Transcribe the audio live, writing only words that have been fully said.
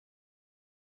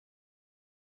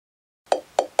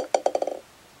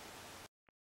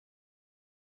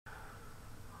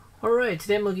Alright,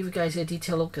 today I'm going to give you guys a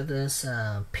detailed look at this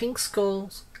Pink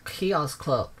Skull's Chaos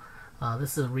Club.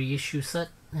 This is a reissue set,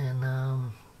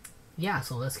 and yeah,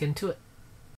 so let's get into it.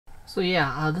 So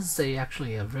yeah, this is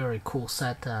actually a very cool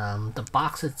set. The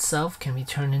box itself can be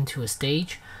turned into a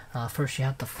stage. First you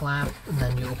have the flap, and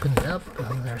then you open it up,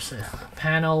 and there's a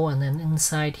panel, and then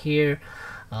inside here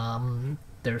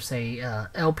there's a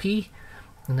LP,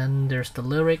 and then there's the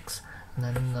lyrics,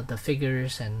 and then the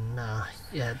figures, and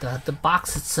yeah, the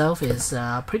box itself is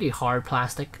pretty hard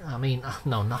plastic. I mean,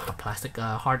 no, not hard plastic,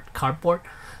 hard cardboard.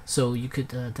 So you could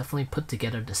definitely put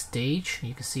together the stage.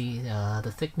 You can see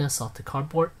the thickness of the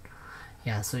cardboard.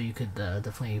 Yeah, so you could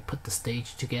definitely put the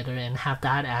stage together and have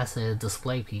that as a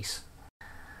display piece.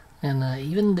 And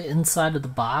even the inside of the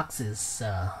box is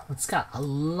it's got a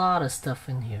lot of stuff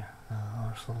in here.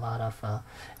 There's a lot of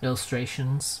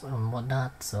illustrations and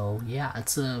whatnot. So yeah,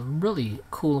 it's a really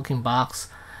cool looking box,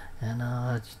 and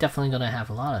you're definitely gonna have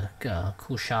a lot of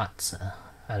cool shots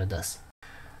out of this.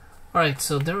 Alright,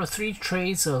 so there are 3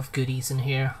 trays of goodies in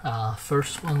here.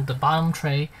 First one, the bottom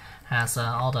tray has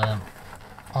all the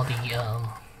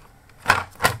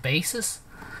bases,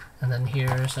 and then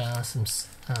here's some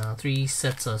 3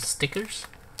 sets of stickers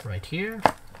right here.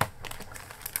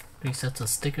 3 sets of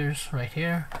stickers right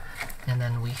here, and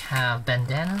then we have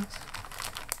bandanas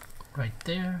right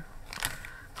there,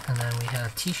 and then we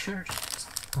have t-shirts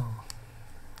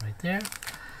right there,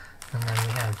 and then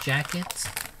we have jackets,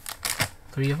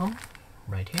 3 of them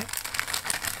right here,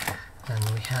 and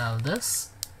we have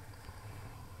this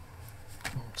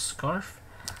scarf,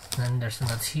 and then there's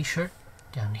another t-shirt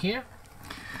down here,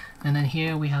 and then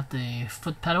here we have the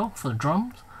foot pedal for the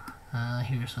drums.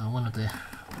 Here's one of the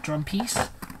drum piece.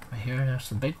 Right here, there's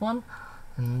the big one,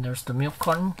 and there's the milk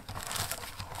carton.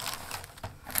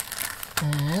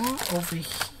 And over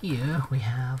here we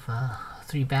have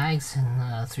 3 bags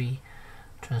and 3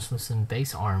 translucent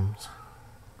bass arms.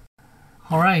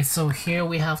 Alright, so here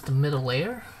we have the middle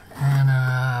layer, and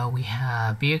we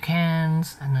have beer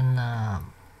cans, and then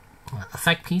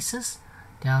effect pieces.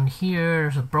 Down here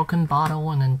there's a broken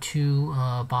bottle, and then 2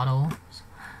 bottles,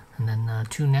 and then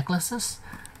 2 necklaces,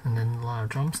 and then a lot of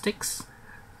drumsticks.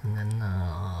 And then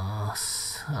I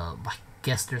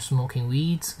guess they're smoking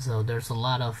weeds, so there's a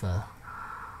lot of them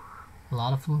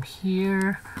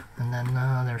here. And then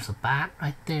there's a bat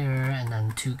right there, and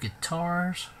then 2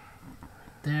 guitars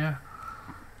right there,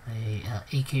 a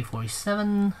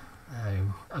AK-47,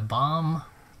 a bomb,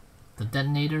 the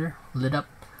detonator lit up,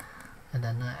 and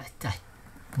then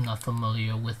I'm not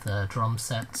familiar with the drum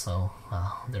set, so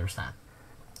there's that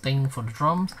thing for the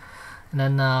drums. And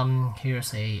then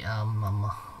here's a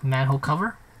manhole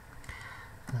cover,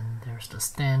 and there's the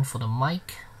stand for the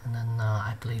mic, and then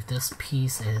I believe this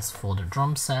piece is for the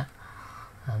drum set,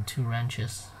 and 2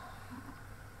 wrenches,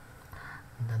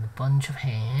 and then a bunch of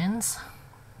hands.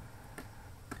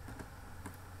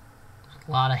 There's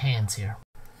a lot of hands here.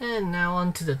 And now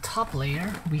onto the top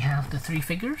layer, we have the 3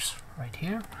 figures right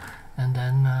here, and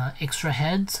then extra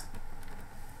heads.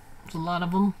 There's a lot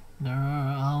of them. There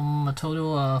are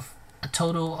a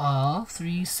total of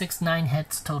 3, 6, 9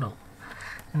 heads total,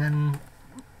 and then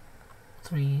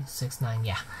 3, 6, 9,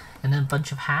 yeah, and then a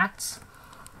bunch of hats,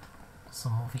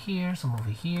 some over here, some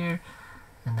over here,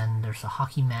 and then there's a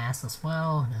hockey mask as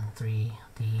well, and then 3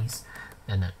 of these,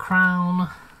 then a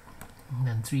crown, and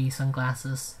then 3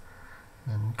 sunglasses,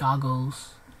 and then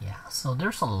goggles. Yeah, so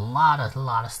there's a lot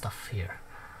of stuff here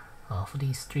for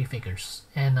these 3 figures,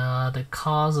 and the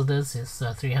cost of this is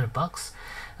 $300.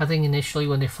 I think initially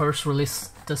when they first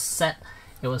released the set,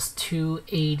 it was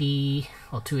 $280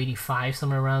 or $285,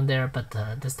 somewhere around there. But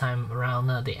this time around,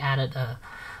 they added a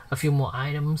few more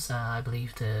items. I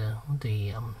believe the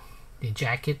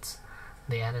jackets.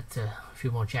 They added a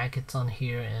few more jackets on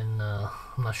here, and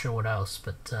I'm not sure what else.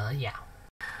 But yeah.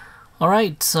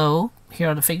 Alright, so here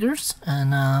are the figures,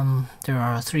 and there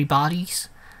are 3 bodies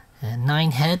and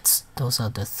 9 heads. Those are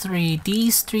the 3.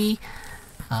 These 3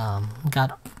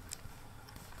 got.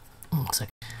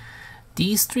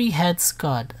 These 3 heads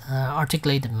got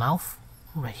articulated mouth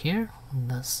right here, and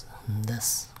this, and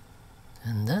this,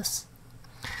 and this.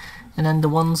 And then the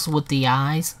ones with the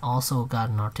eyes also got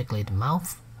an articulated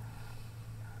mouth,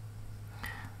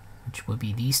 which would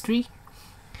be these 3.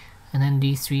 And then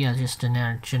these 3 are just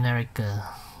generic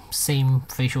same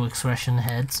facial expression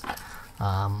heads.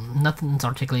 Nothing's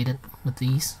articulated with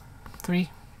these 3.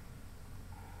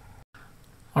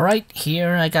 Alright,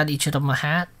 here I got each of them a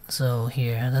hat. So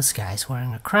here, this guy's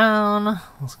wearing a crown,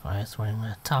 this guy's wearing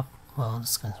a top, well,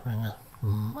 this guy's wearing a,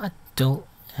 I don't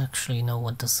actually know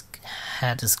what this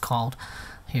hat is called.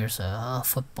 Here's a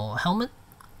football helmet.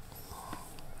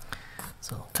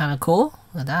 So kind of cool.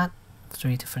 Look at that,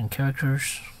 3 different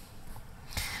characters.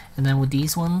 And then with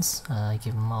these ones, I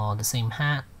give them all the same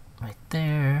hat right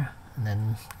there, and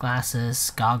then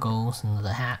glasses, goggles, and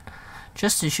the hat,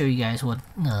 just to show you guys what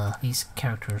these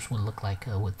characters would look like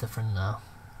with different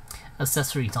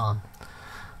accessories on.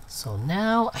 So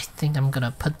now I think I'm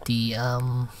gonna put the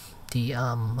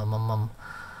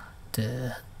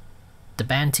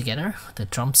band together, the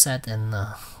drum set and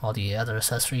all the other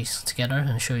accessories together,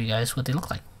 and show you guys what they look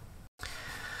like.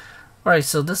 Alright,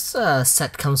 so this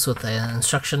set comes with an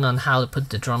instruction on how to put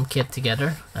the drum kit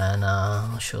together, and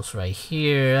it shows right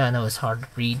here. I know it's hard to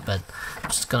read, but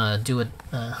I'm just gonna do it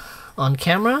on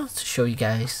camera to show you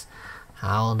guys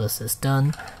how this is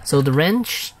done. So the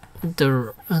wrench,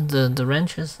 the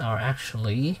wrenches are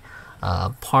actually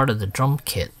part of the drum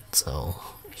kit. So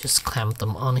you just clamp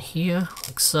them on here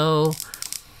like so.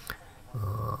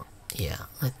 Yeah,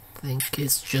 I think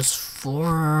it's just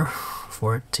for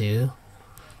it to.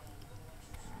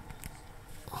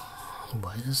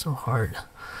 Why is it so hard? I'm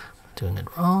doing it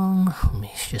wrong. Let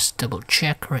me just double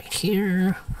check right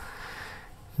here.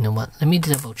 You know what? Let me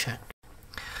double check.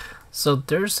 So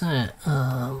there's a,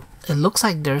 it looks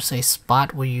like there's a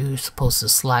spot where you're supposed to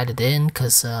slide it in,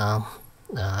 because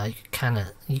it's kind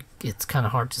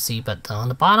of hard to see. But on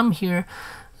the bottom here,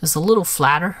 it's a little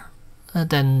flatter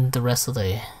than the rest of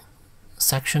the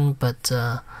section, but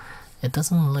it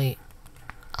doesn't really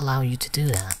allow you to do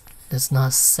that. It's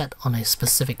not set on a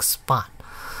specific spot,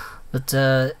 but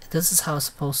this is how it's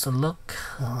supposed to look.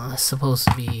 It's supposed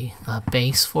to be a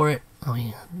base for it. I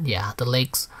mean, yeah, the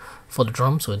legs for the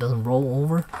drum, so it doesn't roll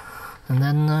over. And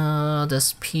then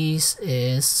this piece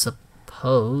is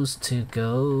supposed to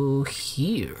go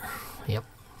here. Yep,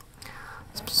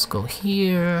 it's supposed to go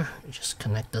here. You just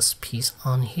connect this piece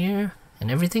on here, and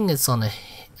everything is on a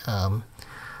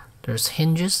there's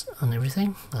hinges on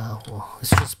everything. Well, it's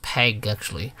just pegged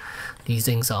actually. These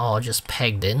things are all just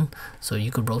pegged in, so you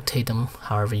could rotate them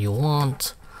however you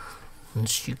want.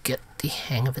 Once you get the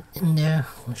hang of it in there,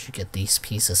 once you get these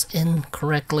pieces in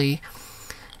correctly,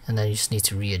 and then you just need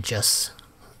to readjust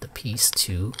the piece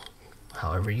to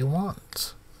however you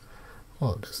want.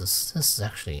 Oh, this is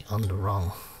actually on the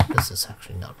wrong. This is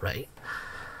actually not right.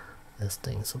 This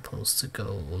thing's supposed to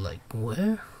go like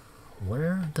where?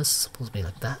 This is supposed to be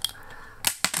like that,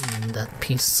 and that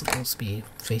piece is supposed to be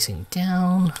facing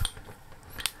down.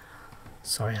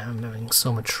 Sorry, I'm having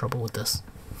so much trouble with this.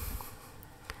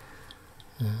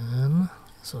 And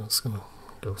so it's gonna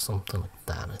go something like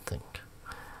that, I think.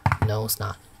 No, it's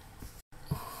not.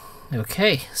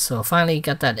 Okay, so finally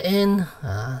got that in.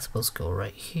 It's supposed to go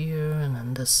right here, and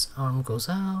then this arm goes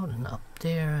out and up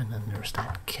there, and then there's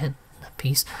that kit, that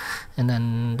piece, and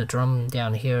then the drum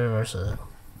down here. There's a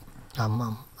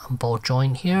ball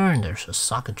joint here, and there's a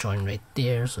socket joint right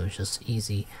there, so it's just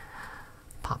easy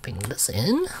popping this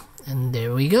in, and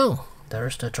there we go.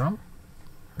 There's the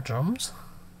drums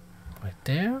right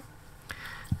there,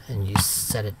 and you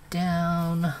set it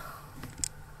down.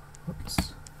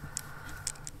 Oops.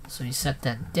 So you set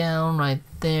that down right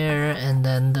there, and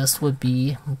then this would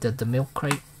be the milk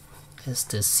crate is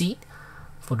the seat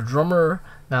for the drummer.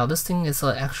 Now this thing is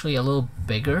actually a little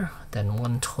bigger than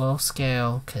 1/12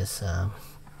 scale, because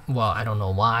well, I don't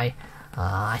know why.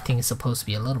 I think it's supposed to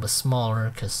be a little bit smaller,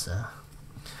 because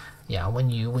yeah, when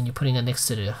you're putting it next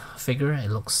to the figure, it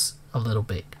looks a little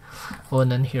big. Oh, and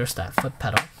then here's that foot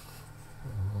pedal,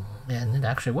 and it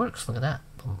actually works. Look at that.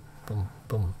 Boom, boom,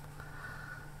 boom.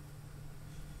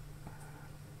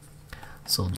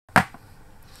 So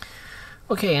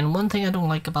okay, and one thing I don't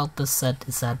like about this set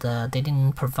is that they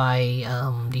didn't provide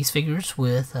these figures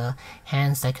with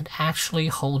hands that could actually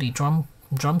hold the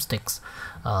drumsticks.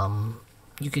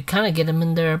 You could kind of get them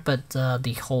in there, but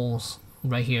the holes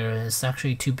right here is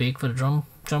actually too big for the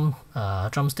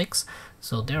drumsticks,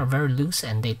 so they're very loose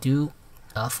and they do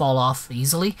fall off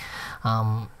easily.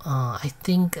 I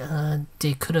think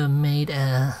they could have made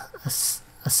a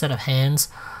set of hands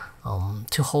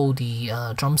to hold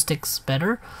the drumsticks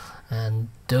better, and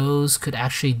those could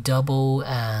actually double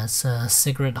as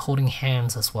cigarette holding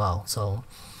hands as well. So,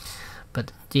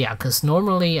 but yeah, because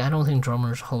normally I don't think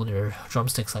drummers hold their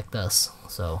drumsticks like this.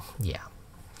 So yeah,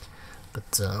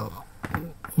 but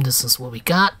this is what we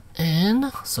got.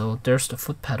 And so there's the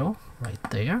foot pedal right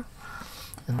there,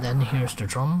 and then here's the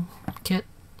drum kit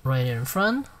right in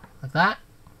front like that.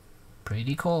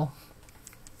 Pretty cool.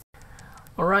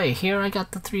 Alright, here I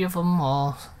got the 3 of them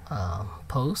all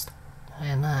posed,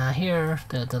 and here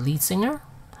the lead singer.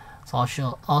 It's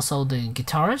also the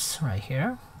guitarist right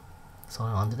here. So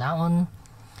onto that one,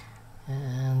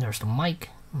 and there's the mic.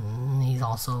 And he's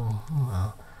also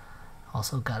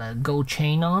got a gold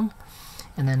chain on,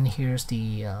 And then here's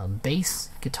the bass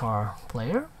guitar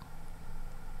player.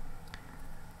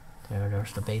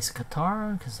 There's the bass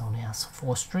guitar because it only has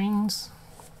 4 strings.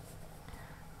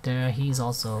 There he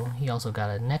also got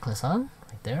a necklace on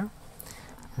right there.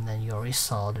 And then you already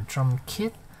saw the drum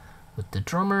kit with the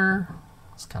drummer.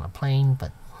 It's kind of plain,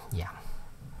 but yeah,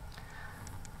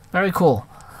 very cool.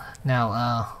 Now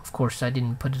of course I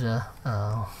didn't put it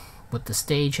with the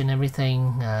stage and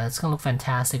everything. It's gonna look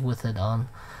fantastic with it on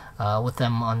with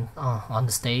them on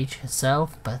the stage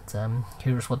itself, but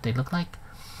here's what they look like.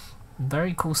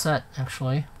 Very cool set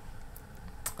actually.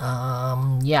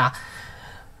 Yeah,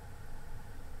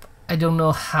 I don't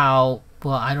know how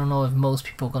well, I don't know if most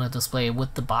people are gonna display it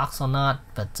with the box or not,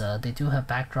 but they do have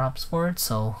backdrops for it,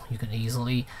 so you can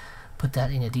easily put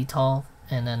that in a detail,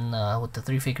 and then with the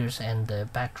 3 figures and the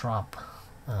backdrop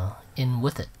in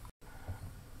with it.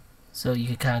 So you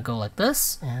can kind of go like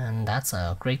this, and that's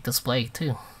a great display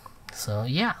too. So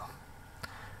yeah,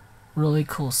 really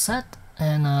cool set.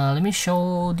 And let me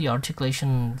show the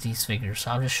articulation of these figures.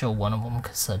 I'll just show one of them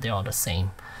because they're all the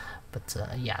same. But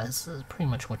yeah, this is pretty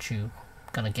much what you're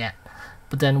gonna get.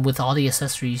 But then with all the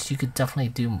accessories, you could definitely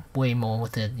do way more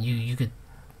with it. You could,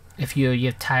 if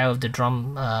you're tired of the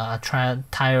drum,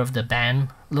 tired of the band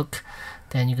look,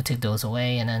 then you could take those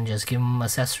away and then just give them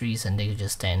accessories, and they could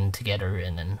just stand together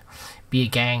and then be a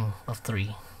gang of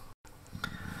 3.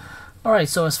 Alright,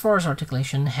 so as far as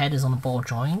articulation, head is on the ball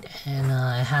joint, and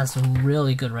it has some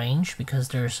really good range because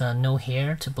there's no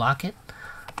hair to block it.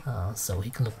 So he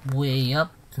can look way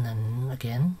up, and then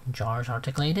again, jaws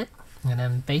articulated. And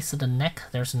then base of the neck,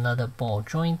 there's another ball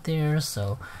joint there,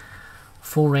 so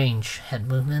full range head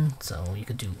movement. So you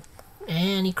could do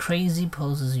any crazy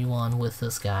poses you want with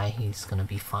this guy, he's gonna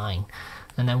be fine.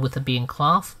 And then with the being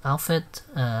cloth outfit,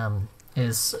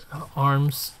 his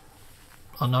arms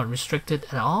are not restricted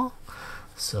at all.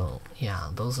 So yeah,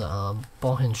 those are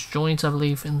ball hinge joints, I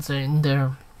believe, in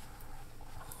there.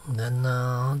 And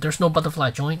then there's no butterfly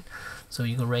joint, so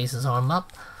you can raise his arm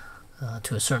up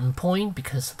to a certain point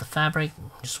because of the fabric.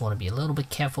 You just want to be a little bit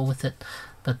careful with it,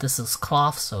 but this is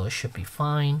cloth, so it should be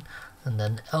fine. And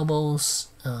then elbows,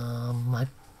 I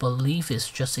believe is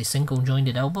just a single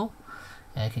jointed elbow,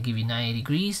 and it can give you 90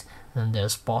 degrees. And then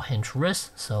there's ball hinge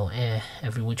wrist, so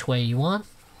every which way you want.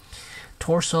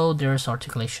 Torso, there's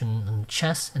articulation in the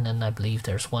chest, and then I believe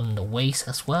there's one in the waist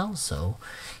as well, so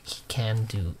he can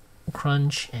do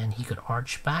crunch and he could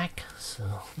arch back.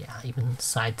 So yeah, even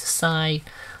side to side,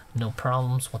 no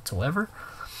problems whatsoever.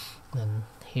 And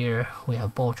here we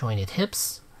have ball jointed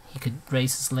hips. He could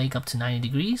raise his leg up to 90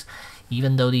 degrees.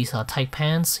 Even though these are tight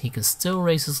pants, he could still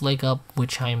raise his leg up,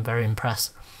 which I am very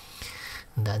impressed.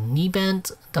 And then knee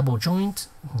bend, double joint,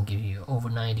 can give you over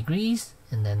 90 degrees.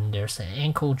 And then there's an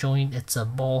ankle joint. It's a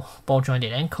ball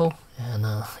jointed ankle,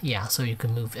 and yeah, so you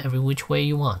can move every which way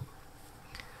you want.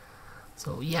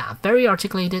 So yeah, very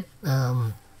articulated.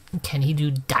 Can he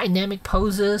do dynamic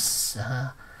poses?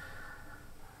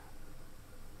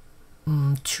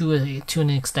 To an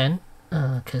extent,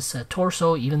 because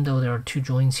torso, even though there are 2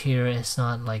 joints here, it's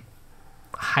not like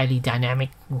highly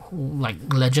dynamic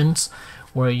like Legends,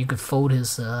 where you could fold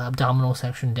his abdominal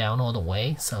section down all the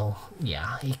way. So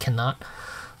yeah, he cannot.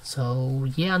 So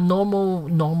yeah,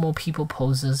 normal people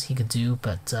poses he could do,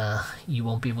 but you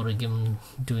won't be able to give him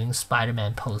doing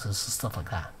Spider-Man poses and stuff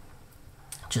like that.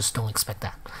 Just don't expect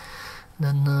that.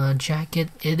 Then jacket,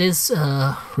 it is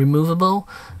removable,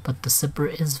 but the zipper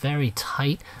is very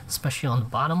tight, especially on the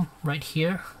bottom right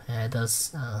here. It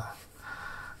does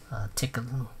take a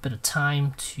bit of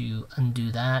time to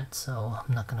undo that, so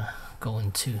I'm not gonna go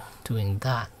into doing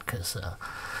that because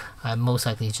I'm most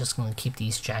likely just gonna keep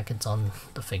these jackets on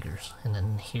the figures. And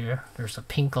then here there's a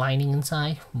pink lining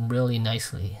inside, really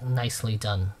nicely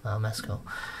done, Mezco.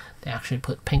 They actually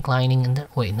put pink lining in there.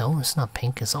 Wait, no, it's not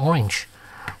pink, it's orange.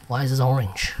 Why is this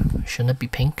orange? Shouldn't it be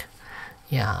pink?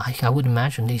 Yeah, I would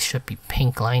imagine these should be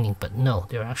pink lining, but no,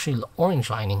 they're actually orange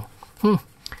lining.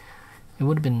 It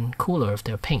would have been cooler if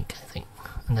they're pink, I think.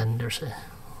 And then there's a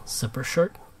zipper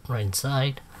shirt right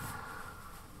inside.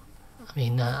 I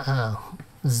mean,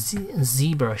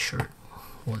 zebra shirt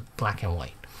with black and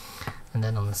white. And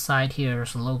then on the side here,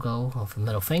 there's a logo of a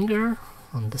middle finger.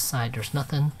 On this side, there's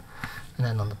nothing. And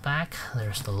then on the back,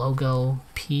 there's the logo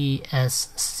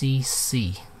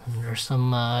PSCC. And there's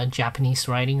some Japanese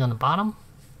writing on the bottom.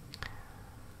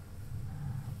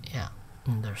 Yeah,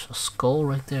 and there's a skull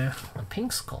right there, a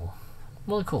pink skull.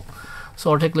 Really cool.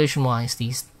 So articulation wise,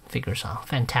 these figures are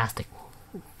fantastic.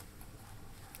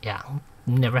 Yeah,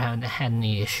 never had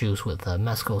any issues with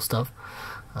Mezco stuff.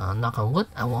 Knock on wood,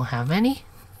 I won't have any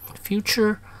in the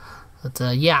future. But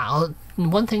yeah,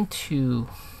 one thing to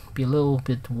be a little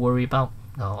bit worried about,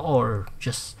 or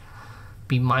just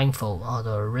be mindful of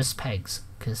the wrist pegs,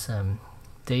 because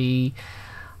they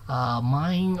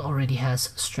mine already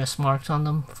has stress marks on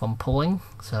them from pulling,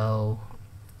 so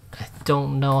I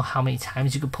don't know how many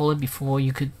times you could pull it before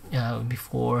you could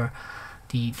before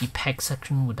the peg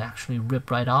section would actually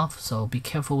rip right off. So be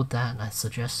careful with that. I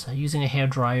suggest using a hair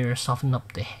dryer, soften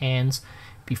up the hands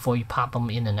before you pop them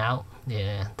in and out.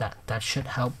 Yeah, that should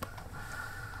help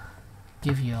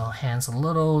give your hands a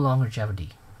little longevity.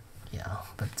 Yeah,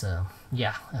 but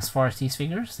yeah, as far as these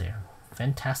figures, they're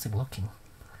fantastic looking.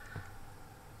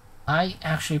 I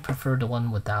actually prefer the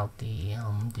one without the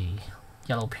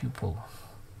yellow pupil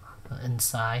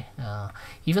inside.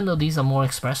 Even though these are more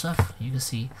expressive, you can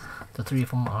see the three of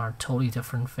them are totally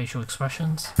different facial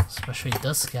expressions, especially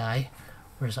this guy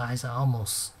where his eyes are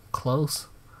almost closed.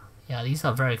 Yeah, these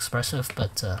are very expressive,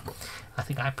 but I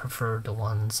think I prefer the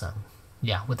ones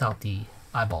yeah, without the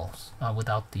eyeballs,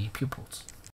 without the pupils.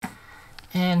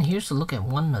 And here's a look at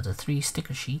one of the 3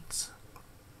 sticker sheets.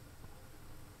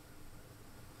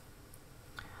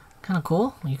 Kind of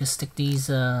cool. You can stick these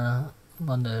on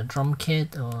the drum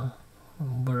kit or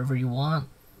wherever you want.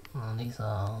 These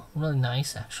are really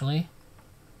nice, actually.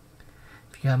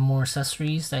 If you have more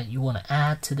accessories that you want to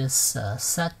add to this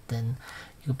set, then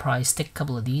you could probably stick a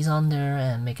couple of these on there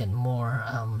and make it more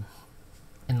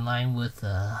in line with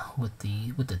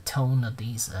the tone of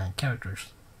these characters.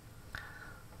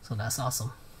 So that's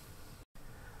awesome.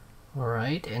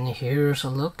 Alright, and here's a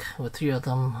look with 3 of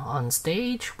them on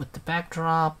stage with the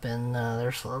backdrop, and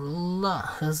there's a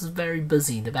lot. This is very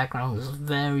busy. The background is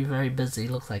very busy.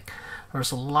 Looks like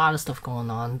there's a lot of stuff going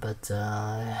on, but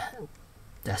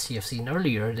as you have seen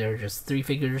earlier, there are just 3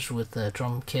 figures with the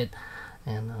drum kit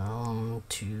and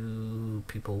 2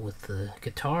 people with the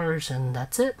guitars, and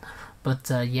that's it. But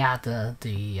yeah, the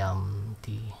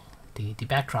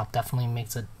backdrop definitely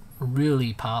makes it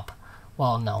really pop.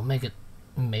 Well, no, made it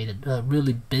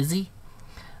really busy.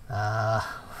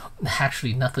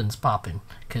 Actually, nothing's popping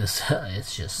because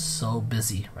it's just so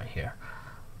busy right here.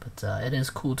 But it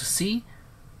is cool to see.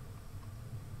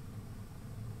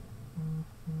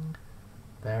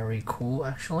 Very cool,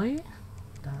 actually.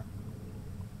 That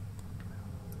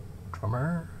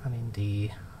drummer, I mean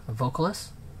the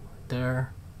vocalist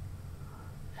there,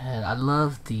 and I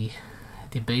love the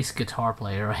bass guitar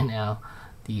player right now.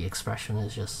 The expression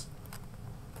is just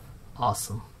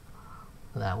awesome.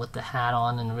 That with the hat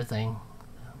on and everything.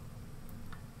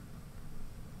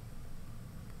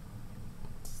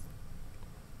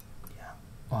 Yeah,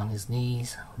 on his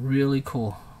knees. Really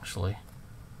cool, actually.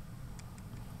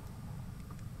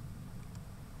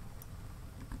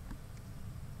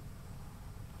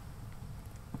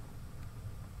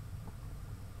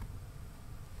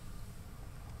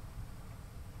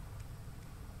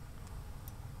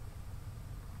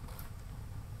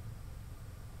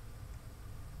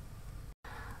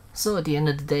 So at the end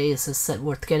of the day, is this set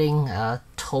worth getting?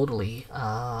 Totally.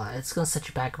 It's gonna set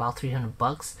you back about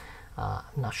 $300. I'm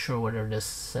not sure whether this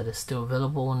set is still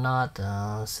available or not,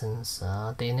 since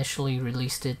they initially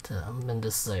released it, and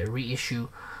this is a reissue.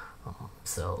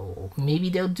 So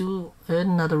maybe they'll do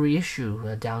another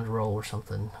reissue down the road or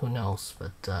something. Who knows?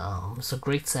 But it's a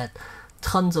great set.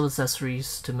 Tons of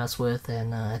accessories to mess with,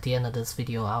 and at the end of this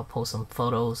video I'll post some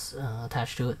photos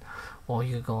attached to it, or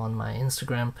you can go on my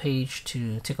Instagram page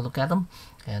to take a look at them.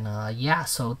 And yeah,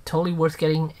 so totally worth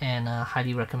getting, and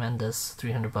highly recommend this.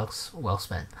 $300 well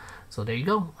spent. So there you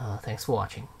go. Thanks for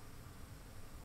watching.